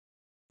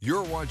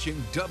You're watching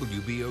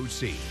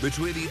WBOC.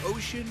 Between the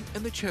ocean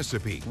and the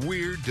Chesapeake,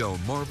 we're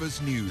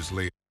Delmarva's news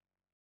leader.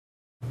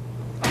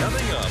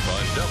 Coming up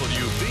on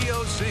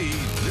WBOC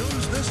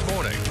News This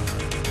Morning.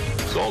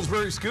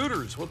 Salisbury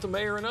scooters, what the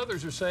mayor and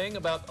others are saying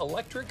about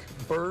electric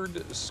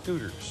bird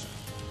scooters.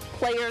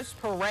 Players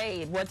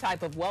Parade, what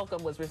type of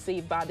welcome was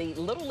received by the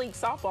Little League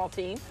softball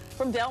team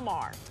from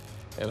Delmar.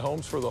 And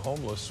Homes for the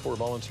Homeless, where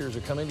volunteers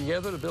are coming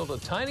together to build a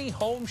tiny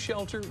home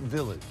shelter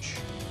village.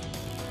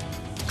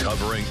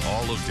 Covering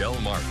all of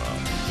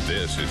Delmarva,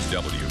 this is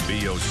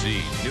WBOC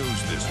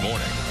News This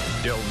Morning.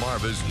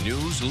 Delmarva's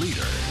news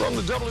leader. From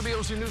the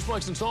WBOC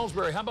Newsplex in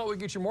Salisbury, how about we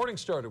get your morning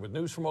started with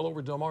news from all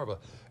over Delmarva?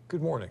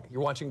 Good morning.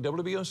 You're watching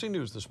WBOC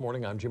News This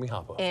Morning. I'm Jimmy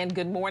Hoppa. And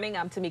good morning.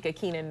 I'm Tameka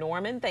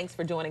Kenan-Norman. Thanks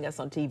for joining us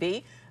on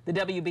TV, the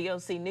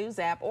WBOC News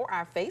app, or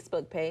our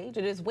Facebook page.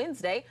 It is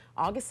Wednesday,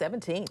 August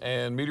 17th.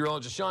 And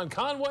meteorologist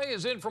Conway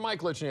is in for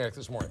Mike Lichniak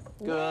this morning.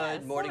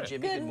 Good morning,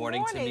 Jimmy. Good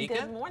morning, Tameka.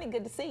 Good morning.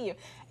 Good to see you.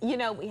 You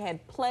know, we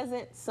had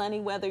pleasant,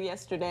 sunny weather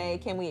yesterday.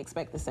 Can we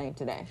expect the same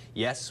today?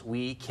 Yes,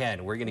 we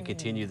can. We're going to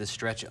continue the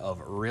stretch of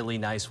really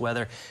nice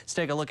weather. Let's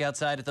take a look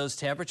outside at those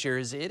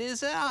temperatures. It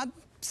is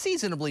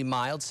seasonably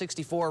mild,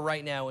 64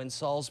 right now in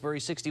Salisbury,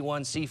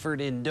 61 Seaford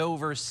in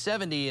Dover,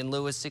 70 in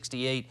Lewis,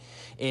 68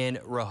 in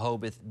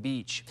Rehoboth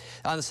Beach.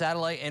 On the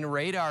satellite and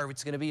radar,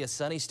 it's going to be a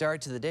sunny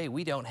start to the day.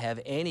 We don't have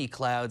any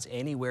clouds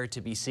anywhere to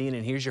be seen.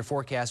 And here's your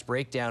forecast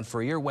breakdown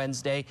for your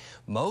Wednesday.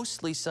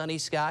 Mostly sunny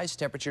skies,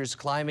 temperatures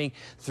climbing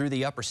through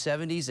the upper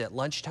 70s at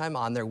lunchtime,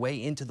 on their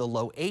way into the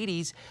low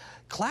 80s.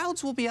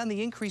 Clouds will be on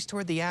the increase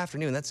toward the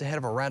afternoon. That's ahead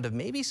of a round of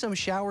maybe some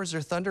showers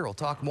or thunder. We'll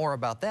talk more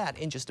about that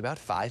in just about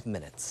 5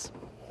 minutes.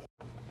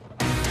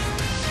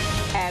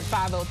 At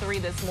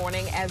 5:03 this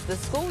morning, as the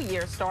school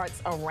year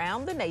starts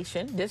around the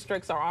nation,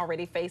 districts are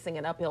already facing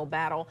an uphill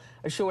battle,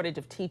 a shortage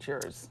of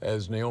teachers.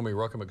 As Naomi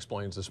Ruckham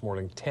explains this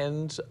morning,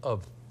 tens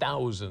of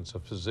thousands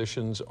of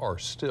positions are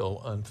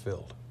still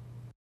unfilled.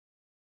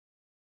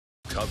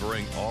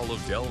 Covering all of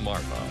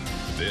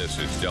Delmarva, this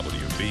is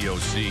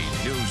WBOC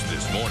News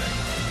This Morning.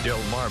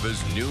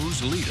 Delmarva's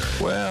news leader.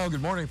 Well,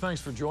 good morning.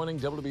 Thanks for joining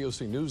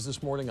WBOC News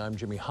This Morning. I'm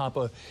Jimmy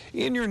Hoppa.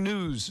 In your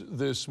news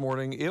this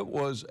morning, it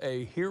was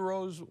a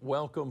hero's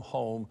welcome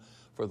home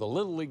for the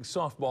Little League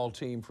softball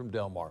team from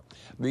Delmar.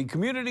 The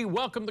community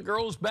welcomed the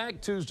girls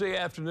back Tuesday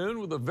afternoon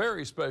with a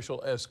very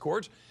special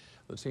escort.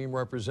 The team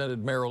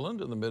represented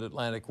Maryland in the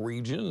Mid-Atlantic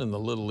region in the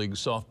Little League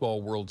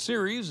Softball World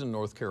Series in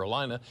North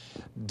Carolina.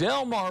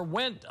 Delmar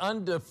went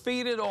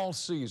undefeated all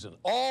season,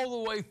 all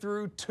the way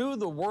through to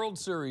the World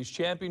Series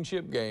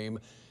championship game,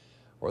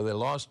 where they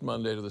lost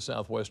Monday to the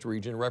Southwest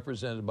region,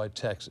 represented by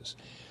Texas.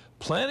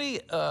 Plenty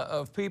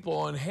of people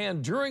on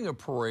hand during a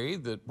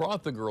parade that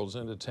brought the girls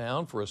into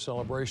town for a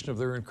celebration of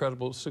their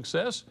incredible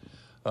success.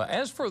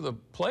 As for the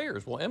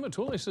players, well, Emma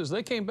Tooley says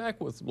they came back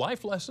with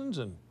life lessons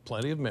and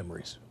plenty of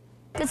memories.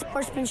 Good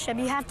sportsmanship.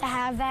 You have to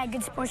have that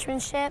good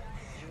sportsmanship.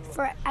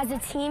 As a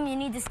team, you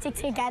need to stick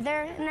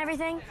together and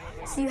everything.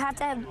 So you have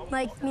to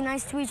be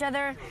nice to each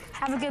other,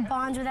 have a good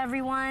bond with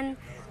everyone,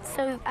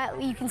 so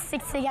you can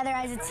stick together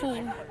as a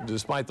team.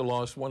 Despite the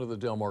loss, one of the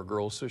Delmar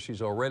girls says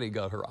she's already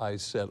got her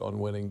eyes set on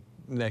winning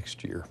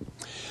next year.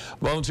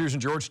 Volunteers in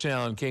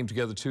Georgetown came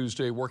together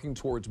Tuesday working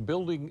towards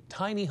building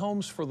tiny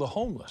homes for the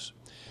homeless.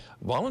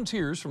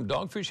 Volunteers from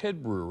Dogfish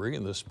Head Brewery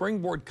and the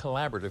Springboard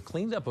Collaborative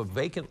cleaned up a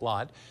vacant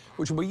lot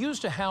which will be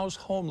used to house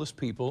homeless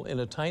people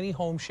in a tiny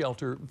home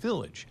shelter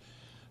village.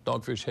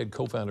 Dogfish Head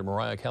co-founder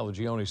Mariah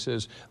Calagione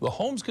says the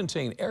homes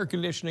contain air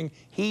conditioning,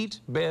 heat,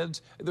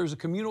 beds. There's a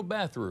communal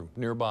bathroom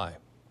nearby.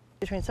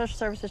 Between social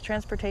services,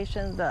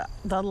 transportation,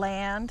 the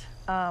land,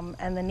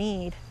 and the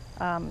need,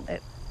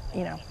 it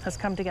has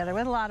come together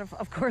with a lot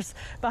of course,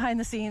 behind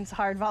the scenes,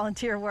 hard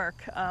volunteer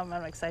work. I'm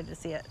excited to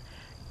see it,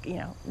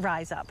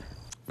 rise up.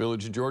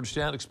 Village in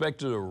Georgetown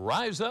expected to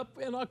rise up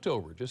in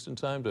October, just in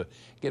time to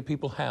get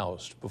people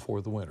housed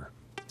before the winter.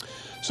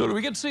 So do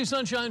we get to see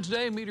sunshine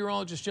today?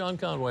 Meteorologist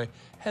Conway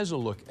has a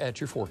look at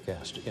your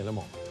forecast in a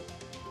moment.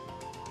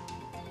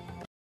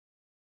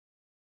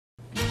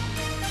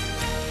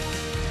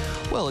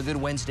 Well, a good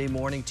Wednesday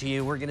morning to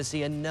you. We're going to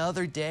see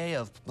another day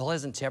of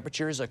pleasant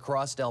temperatures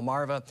across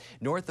Delmarva.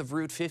 North of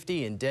Route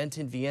 50 in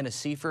Denton, Vienna,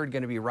 Seaford,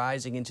 going to be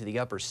rising into the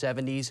upper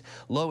 70s,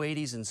 low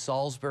 80s in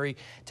Salisbury.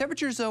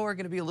 Temperatures, though, are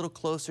going to be a little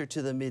closer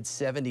to the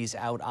mid-70s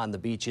out on the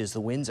beaches. The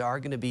winds are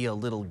going to be a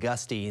little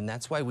gusty, and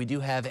that's why we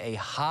do have a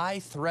high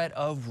threat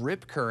of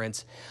rip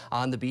currents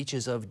on the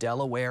beaches of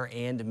Delaware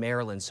and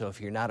Maryland. So if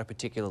you're not a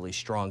particularly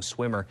strong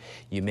swimmer,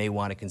 you may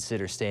want to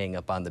consider staying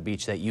up on the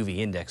beach. That UV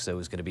index, though,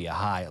 is going to be a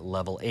high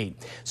level 8.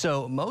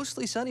 So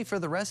mostly sunny for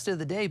the rest of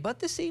the day, but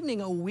this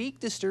evening a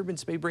weak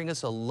disturbance may bring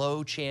us a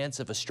low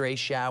chance of a stray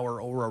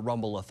shower or a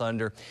rumble of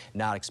thunder.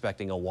 Not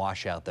expecting a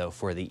washout, though,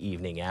 for the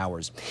evening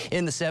hours.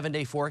 In the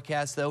 7-day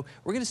forecast, though,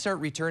 we're going to start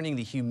returning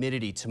the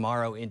humidity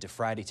tomorrow into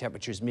Friday.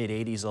 Temperatures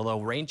mid-80s, although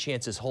rain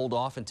chances hold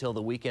off until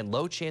the weekend.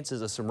 Low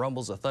chances of some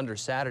rumbles of thunder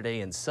Saturday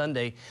and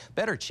Sunday.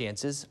 Better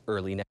chances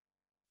early next.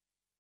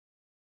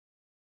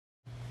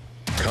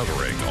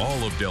 Covering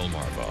all of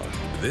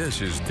Delmarva,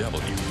 this is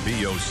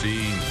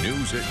WBOC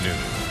News at Noon,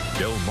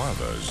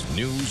 Delmarva's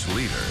news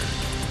leader.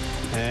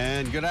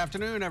 And good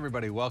afternoon,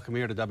 everybody. Welcome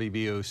here to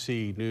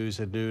WBOC News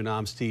at Noon.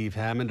 I'm Steve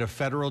Hammond. A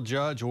federal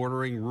judge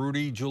ordering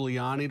Rudy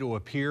Giuliani to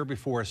appear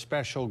before a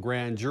special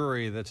grand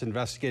jury that's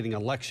investigating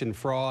election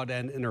fraud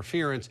and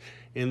interference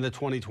in the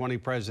 2020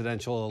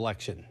 presidential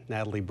election.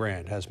 Natalie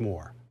Brand has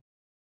more.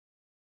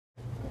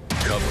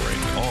 Covering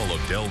all of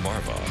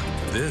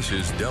Delmarva, this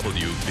is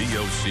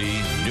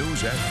WBOC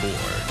News at 4,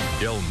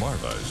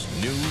 Delmarva's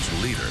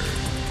news leader.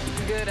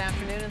 Good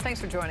afternoon, and thanks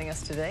for joining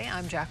us today.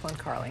 I'm Jacqueline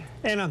Karli.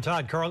 And I'm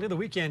Todd. Karli, the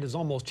weekend is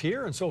almost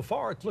here, and so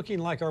far it's looking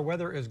like our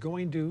weather is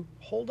going to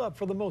hold up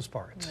for the most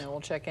part. And we'll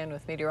check in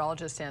with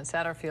meteorologist Dan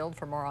Satterfield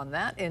for more on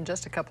that in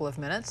just a couple of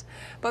minutes.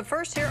 But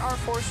first, here are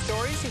 4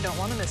 stories you don't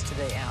want to miss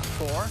today at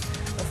 4.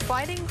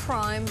 Fighting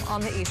crime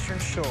on the Eastern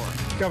Shore.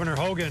 Governor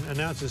Hogan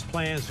announces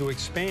plans to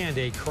expand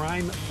a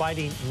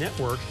crime-fighting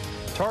network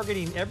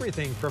targeting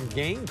everything from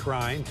gang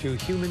crime to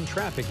human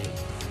trafficking.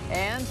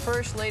 And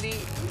First Lady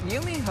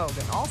Jimmy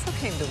Hogan also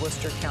came to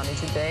Worcester County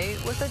today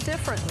with a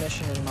different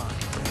mission in mind.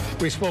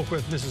 We spoke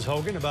with Mrs.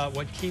 Hogan about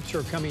what keeps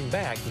her coming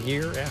back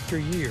year after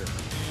year.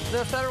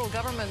 The federal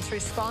government's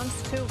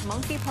response to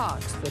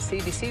monkeypox. The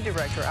CDC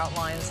director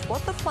outlines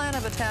what the plan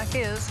of attack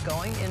is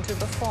going into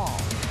the fall.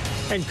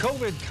 And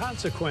COVID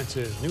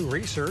consequences. New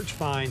research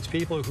finds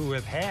people who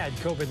have had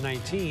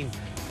COVID-19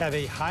 have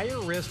a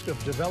higher risk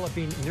of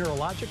developing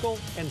neurological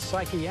and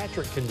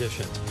psychiatric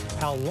conditions.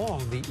 How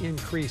long the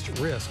increased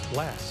risk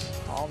lasts.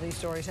 All these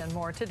stories and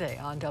more today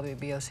on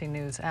WBOC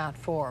News at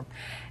 4.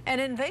 An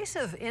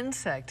invasive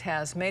insect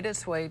has made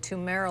its way to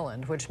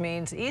Maryland, which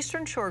means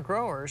Eastern Shore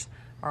growers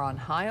are on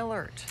high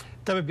alert.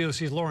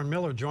 WBOC's Lauren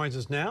Miller joins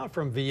us now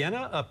from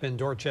Vienna up in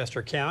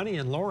Dorchester County.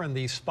 And Lauren,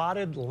 the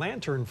spotted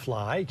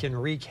lanternfly can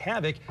wreak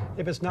havoc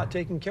if it's not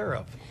taken care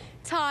of.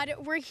 Todd,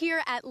 we're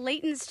here at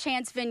Layton's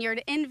Chance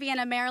Vineyard in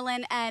Vienna,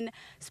 Maryland, and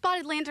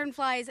spotted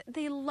lanternflies,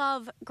 they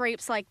love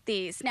grapes like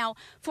these. Now,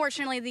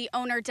 fortunately, the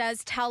owner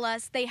does tell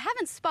us they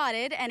haven't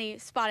spotted any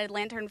spotted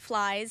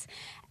lanternflies,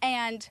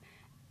 and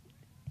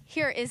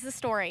here is the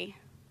story.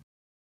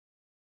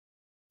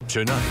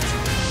 Tonight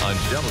on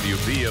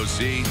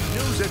WBOC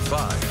News at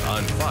 5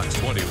 on Fox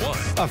 21.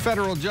 A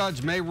federal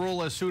judge may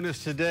rule as soon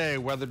as today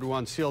whether to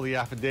unseal the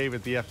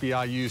affidavit the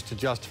FBI used to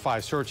justify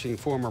searching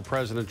former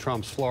President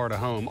Trump's Florida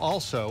home.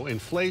 Also,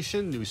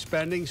 inflation, new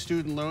spending,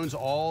 student loans,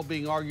 all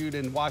being argued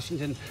in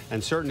Washington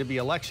and certain to be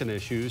election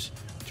issues.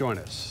 Join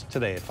us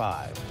today at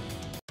 5.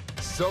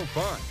 So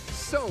fun,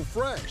 so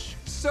fresh,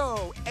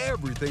 so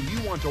everything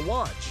you want to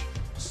watch.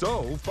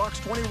 So Fox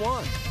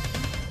 21.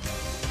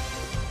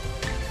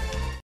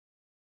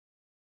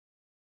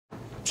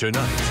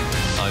 Tonight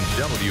on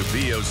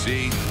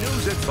WBOC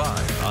News at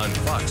 5 on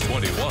Fox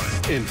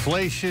 21.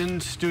 Inflation,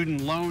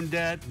 student loan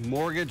debt,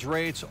 mortgage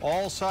rates,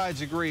 all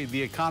sides agree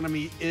the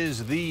economy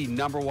is the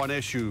 #1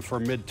 issue for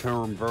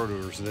midterm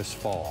voters this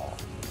fall.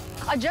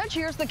 A judge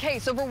hears the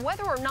case over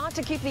whether or not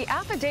to keep the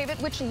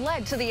affidavit which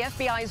led to the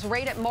FBI's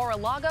raid at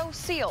Mar-a-Lago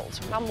sealed.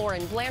 I'm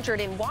Lauren Blanchard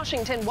in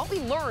Washington. What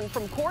we learned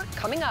from court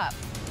coming up.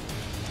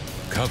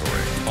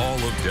 Covering all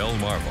of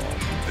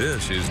Delmarva,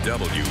 this is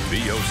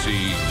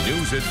WBOC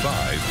News at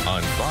 5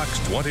 on Fox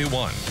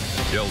 21,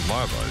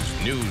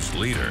 Delmarva's news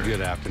leader. Good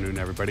afternoon,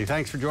 everybody.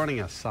 Thanks for joining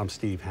us. I'm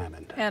Steve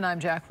Hammond. And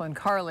I'm Jacqueline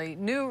Karli.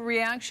 New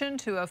reaction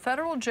to a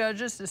federal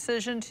judge's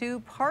decision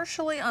to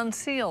partially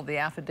unseal the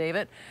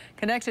affidavit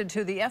connected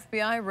to the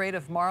FBI raid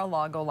of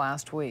Mar-a-Lago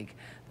last week.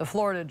 The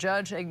Florida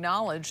judge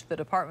acknowledged the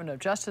Department of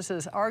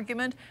Justice's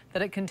argument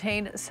that it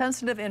contained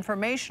sensitive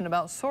information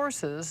about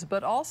sources,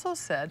 but also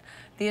said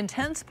the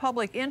intense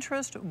public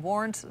interest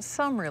warrants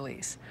some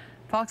release.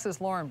 Fox's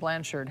Lauren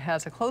Blanchard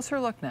has a closer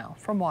look now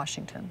from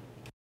Washington.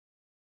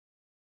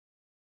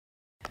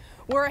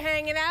 We're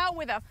hanging out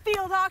with a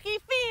field hockey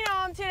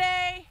phenom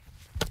today.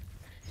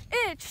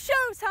 It's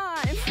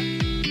showtime.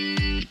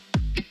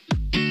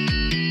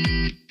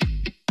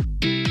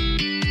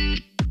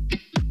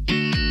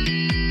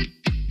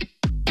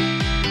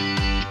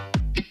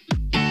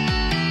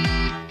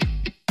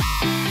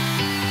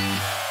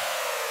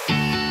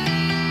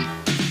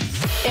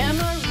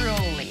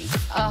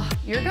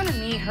 You're going to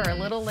meet her a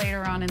little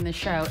later on in the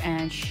show,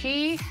 and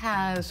she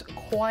has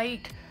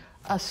quite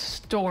a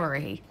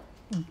story.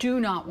 Do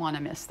not want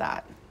to miss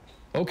that.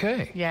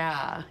 Okay.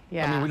 Yeah,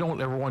 yeah. I mean, we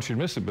don't ever want you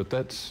to miss it, but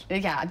that's...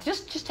 Yeah,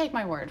 just take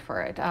my word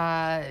for it.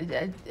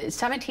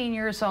 17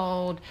 years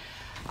old,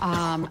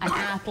 an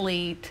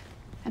athlete,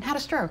 and had a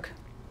stroke.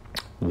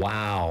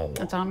 Wow.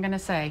 That's all I'm going to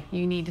say.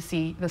 You need to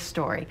see the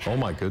story. Oh,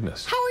 my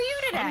goodness. How are you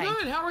today? I'm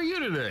good. How are you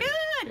today?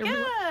 Good,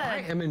 good.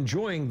 I am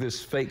enjoying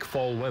this fake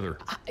fall weather.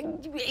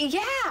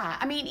 Yeah.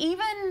 I mean,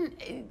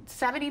 even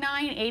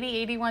 79, 80,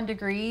 81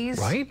 degrees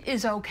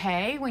is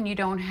okay when you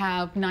don't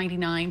have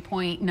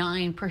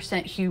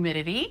 99.9%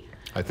 humidity.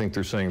 I think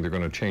they're saying they're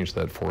going to change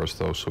that for us,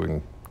 though, so we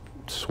can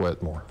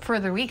sweat more. For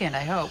the weekend,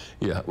 I hope.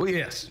 Yeah, well,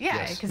 yes.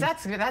 Yeah, because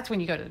that's when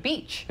you go to the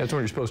beach. That's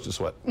when you're supposed to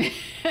sweat.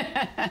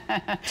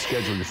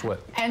 Schedule your sweat.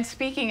 And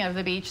speaking of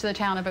the beach, the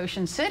town of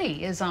Ocean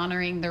City is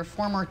honoring their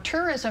former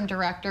tourism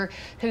director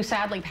who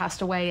sadly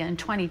passed away in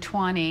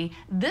 2020.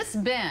 This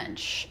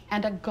bench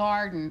and a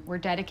garden were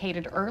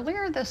dedicated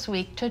earlier this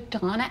week to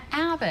Donna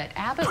Abbott.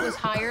 Abbott was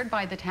hired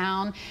by the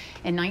town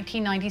in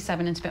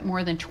 1997 and spent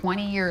more than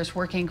 20 years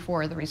working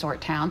for the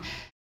resort town.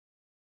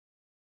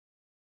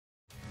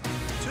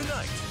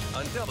 Tonight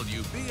on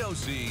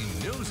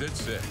WBOC News at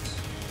 6.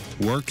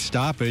 Work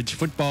stoppage.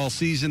 Football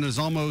season is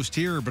almost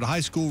here, but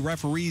high school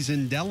referees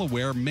in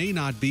Delaware may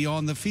not be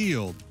on the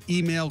field.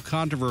 Email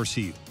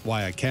controversy.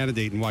 Why a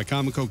candidate in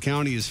Wicomico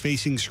County is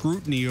facing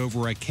scrutiny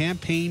over a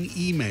campaign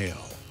email.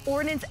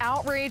 Ordinance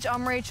outrage.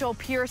 I'm Rachel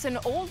Pearson.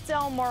 Old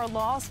Delmarva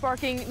law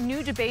sparking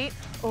new debate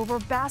over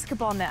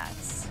basketball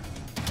nets.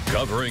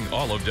 Covering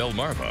all of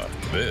Delmarva,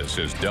 this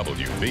is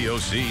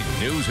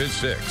WBOC News at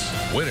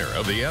 6. Winner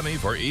of the Emmy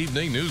for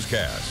Evening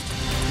Newscast.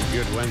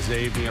 Good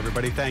Wednesday evening,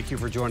 everybody. Thank you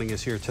for joining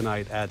us here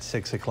tonight at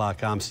 6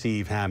 o'clock. I'm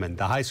Steve Hammond.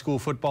 The high school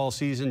football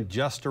season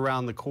just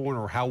around the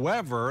corner.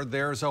 However,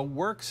 there's a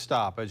work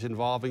stoppage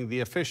involving the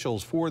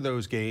officials for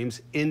those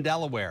games in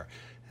Delaware.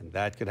 And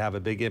that could have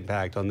a big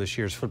impact on this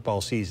year's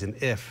football season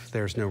if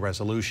there's no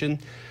resolution.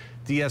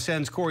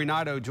 DSN's Corey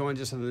Naito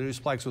joins us in the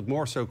Newsplex with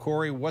more. So,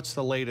 Corey, what's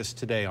the latest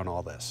today on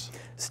all this?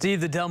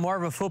 Steve, the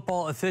Delmarva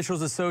Football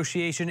Officials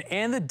Association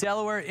and the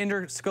Delaware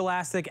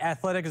Interscholastic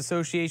Athletic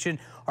Association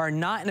are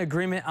not in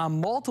agreement on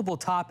multiple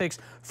topics,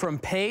 from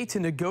pay to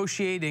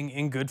negotiating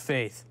in good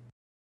faith.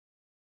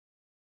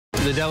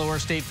 The Delaware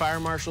State Fire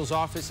Marshal's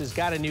office has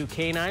got a new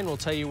canine. We'll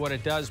tell you what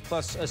it does,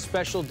 plus a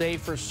special day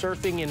for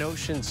surfing in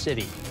Ocean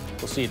City.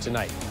 We'll see you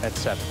tonight at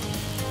 7.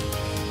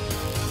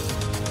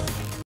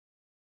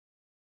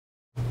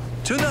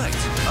 Tonight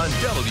on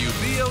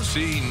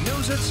WBOC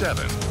News at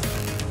 7.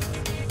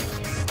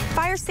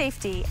 Fire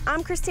safety.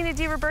 I'm Christina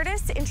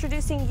DeRobertis,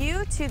 introducing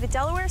you to the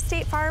Delaware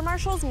State Fire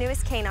Marshal's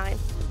newest canine.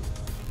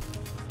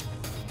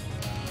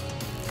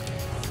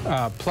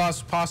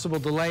 Plus, possible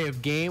delay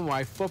of game,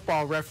 why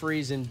football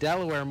referees in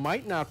Delaware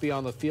might not be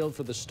on the field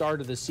for the start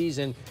of the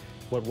season,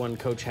 what one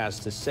coach has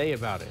to say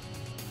about it.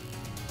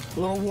 A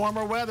little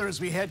warmer weather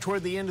as we head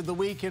toward the end of the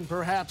week, and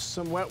perhaps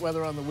some wet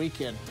weather on the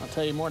weekend. I'll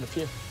tell you more in a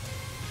few.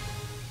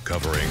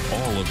 Covering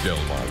all of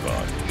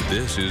Delmarva,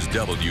 this is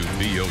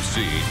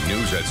WBOC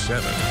News at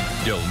 7,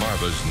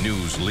 Delmarva's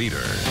news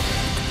leader.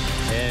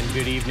 And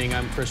good evening,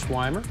 I'm Chris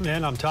Weimer.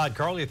 And I'm Todd.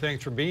 Karli,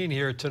 thanks for being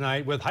here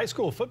tonight. With high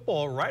school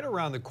football right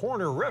around the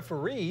corner,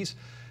 referees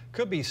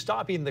could be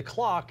stopping the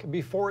clock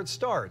before it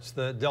starts.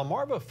 The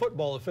Delmarva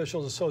Football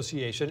Officials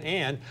Association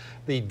and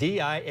the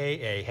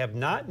DIAA have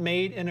not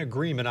made an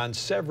agreement on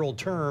several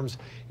terms,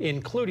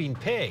 including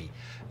pay.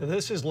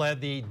 This has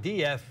led the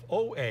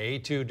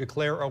DFOA to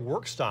declare a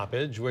work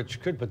stoppage, which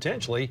could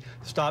potentially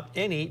stop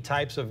any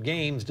types of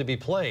games to be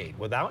played.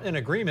 Without an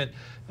agreement,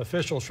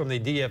 officials from the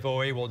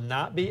DFOA will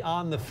not be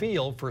on the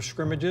field for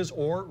scrimmages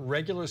or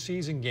regular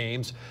season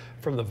games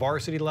from the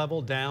varsity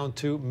level down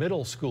to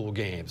middle school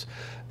games.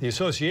 The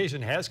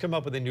association has come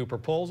up with a new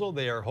proposal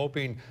they are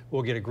hoping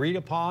will get agreed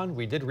upon.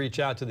 We did reach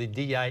out to the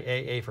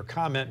DIAA for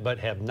comment, but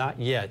have not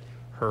yet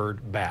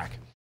heard back.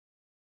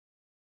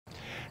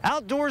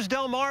 Outdoors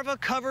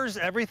Delmarva covers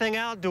everything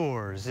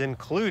outdoors,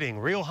 including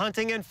real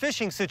hunting and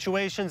fishing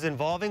situations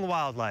involving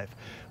wildlife.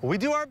 We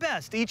do our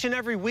best each and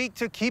every week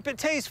to keep it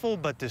tasteful,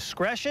 but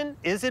discretion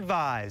is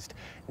advised.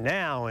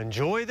 Now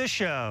enjoy the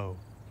show.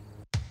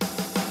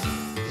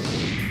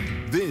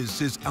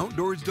 This is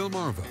Outdoors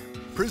Delmarva,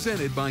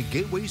 presented by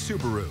Gateway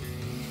Subaru.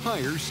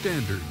 Higher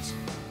standards.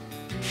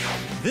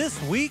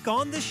 This week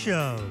on the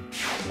show,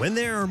 when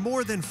there are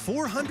more than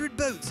 400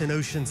 boats in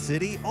Ocean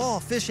City, all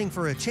fishing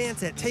for a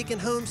chance at taking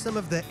home some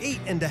of the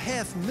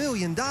 $8.5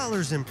 million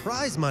in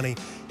prize money,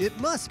 it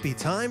must be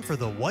time for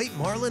the White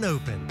Marlin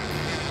Open.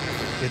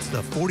 It's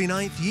the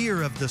 49th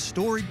year of the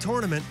storied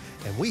tournament,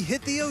 and we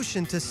hit the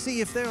ocean to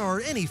see if there are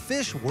any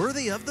fish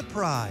worthy of the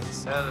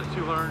prize. Yeah, the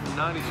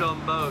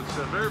 290-something boats,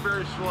 so very,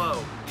 very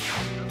slow.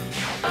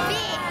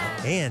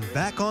 And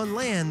back on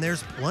land,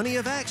 there's plenty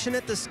of action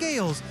at the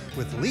scales.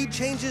 With lead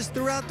changes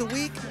throughout the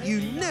week,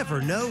 you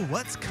never know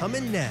what's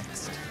coming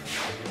next.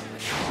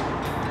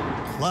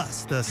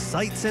 Plus, the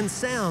sights and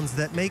sounds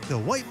that make the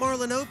White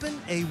Marlin Open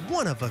a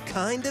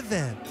one-of-a-kind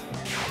event.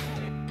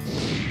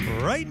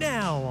 Right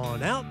now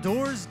on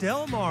Outdoors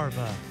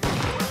Delmarva.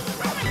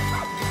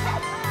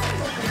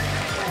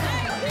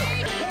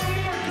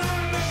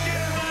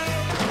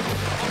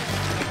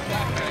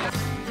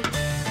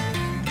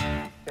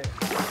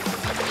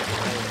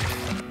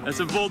 It's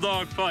a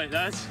bulldog fight.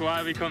 That's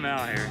why we come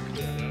out here.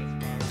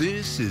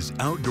 This is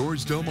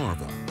Outdoors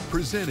Delmarva,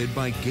 presented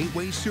by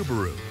Gateway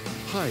Subaru.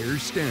 Higher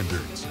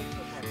standards.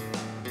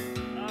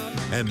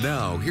 And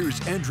now, here's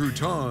Andrew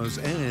Tawes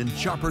and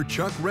Chopper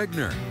Chuck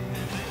Regner.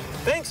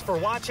 Thanks for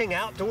watching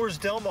Outdoors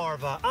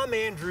Delmarva. I'm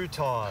Andrew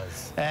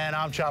Tawes. And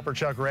I'm Chopper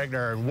Chuck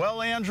Regner.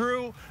 Well,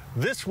 Andrew,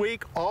 This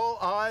week, all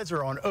eyes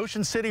are on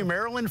Ocean City,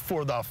 Maryland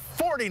for the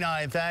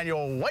 49th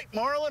annual White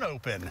Marlin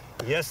Open.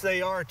 Yes, they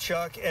are,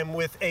 Chuck, and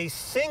with a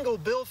single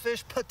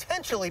billfish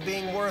potentially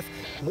being worth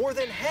more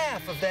than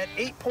half of that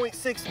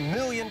 $8.6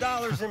 million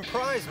in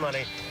prize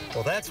money.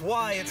 Well, that's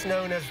why it's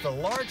known as the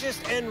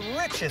largest and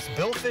richest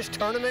billfish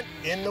tournament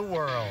in the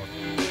world.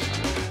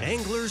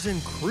 Anglers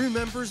and crew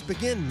members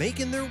begin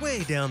making their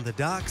way down the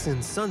docks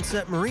in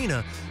Sunset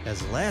Marina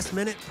as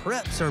last-minute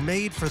preps are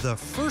made for the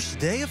first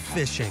day of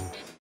fishing.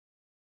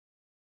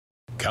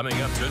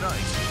 Coming up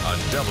tonight on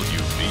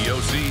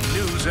WBOC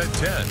News at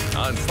 10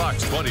 on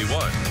Fox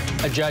 21.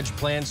 A judge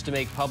plans to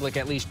make public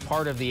at least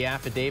part of the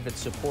affidavit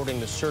supporting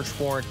the search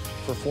warrant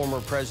for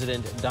former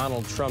President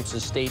Donald Trump's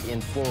estate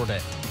in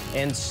Florida.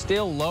 And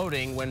still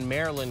loading when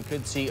Maryland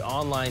could see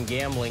online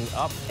gambling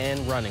up and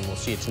running. We'll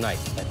see it tonight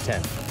at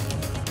 10.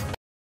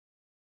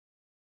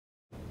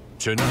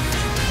 Tonight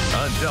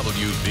on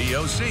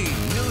WBOC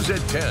News at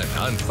 10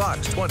 on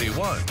Fox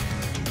 21.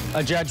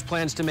 A judge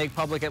plans to make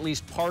public at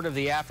least part of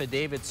the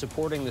affidavit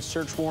supporting the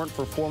search warrant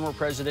for former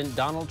President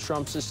Donald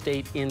Trump's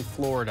estate in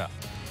Florida.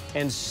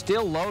 And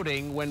still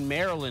loading when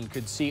Maryland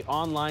could see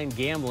online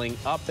gambling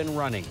up and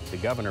running. The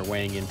governor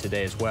weighing in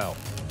today as well.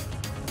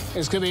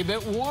 It's going to be a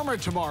bit warmer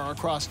tomorrow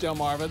across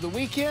Delmarva. The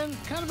weekend,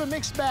 kind of a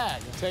mixed bag.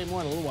 I'll tell you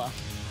more in a little while.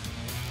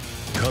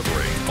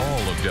 Covering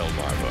all of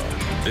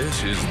Delmarva,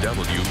 this is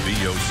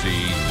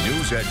WBOC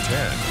News at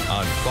 10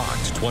 on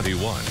Fox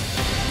 21.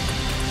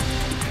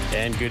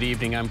 And good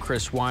evening, I'm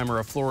Chris Weimer.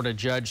 A Florida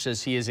judge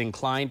says he is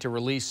inclined to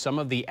release some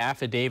of the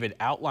affidavit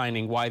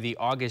outlining why the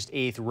August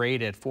 8th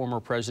raid at former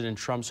President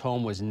Trump's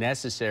home was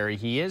necessary.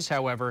 He is,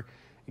 however,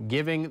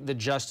 giving the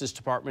Justice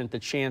Department the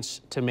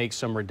chance to make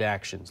some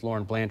redactions.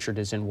 Lauren Blanchard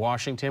is in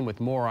Washington with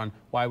more on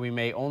why we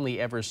may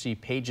only ever see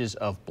pages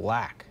of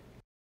black.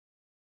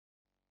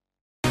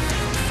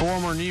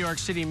 Former New York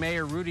City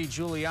Mayor Rudy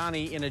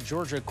Giuliani in a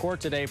Georgia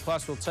court today.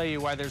 Plus, we'll tell you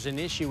why there's an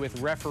issue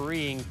with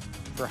refereeing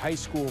for high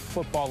school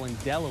football in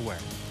Delaware.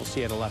 We'll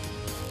see you at 11.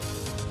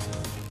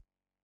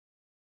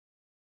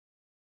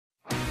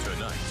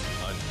 Tonight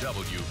on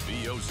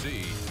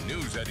WBOC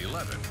News at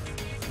 11.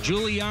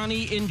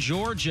 Giuliani in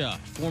Georgia.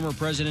 Former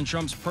President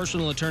Trump's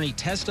personal attorney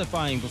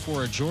testifying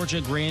before a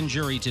Georgia grand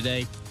jury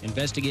today,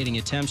 investigating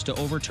attempts to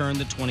overturn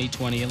the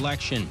 2020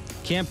 election.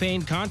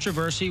 Campaign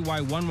controversy,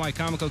 why one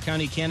Wicomico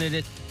County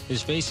candidate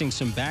is facing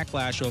some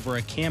backlash over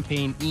a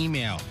campaign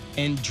email.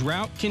 And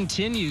drought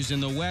continues in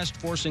the West,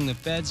 forcing the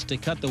feds to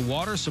cut the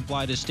water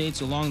supply to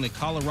states along the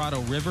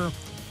Colorado River.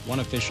 One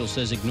official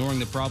says ignoring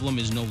the problem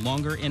is no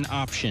longer an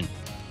option.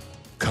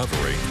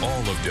 Covering all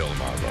of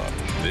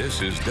Delmarva,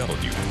 this is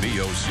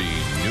WBOC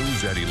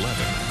News at 11,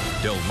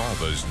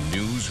 Delmarva's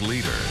news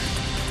leader.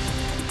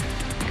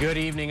 Good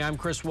evening, I'm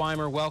Chris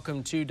Weimer.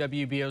 Welcome to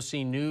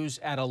WBOC News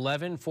at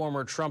 11.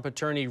 Former Trump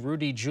attorney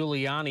Rudy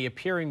Giuliani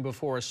appearing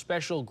before a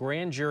special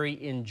grand jury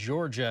in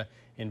Georgia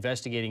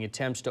investigating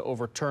attempts to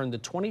overturn the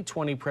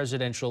 2020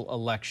 presidential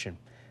election.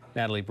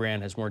 Natalie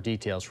Brand has more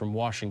details from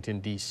Washington,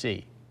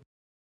 D.C.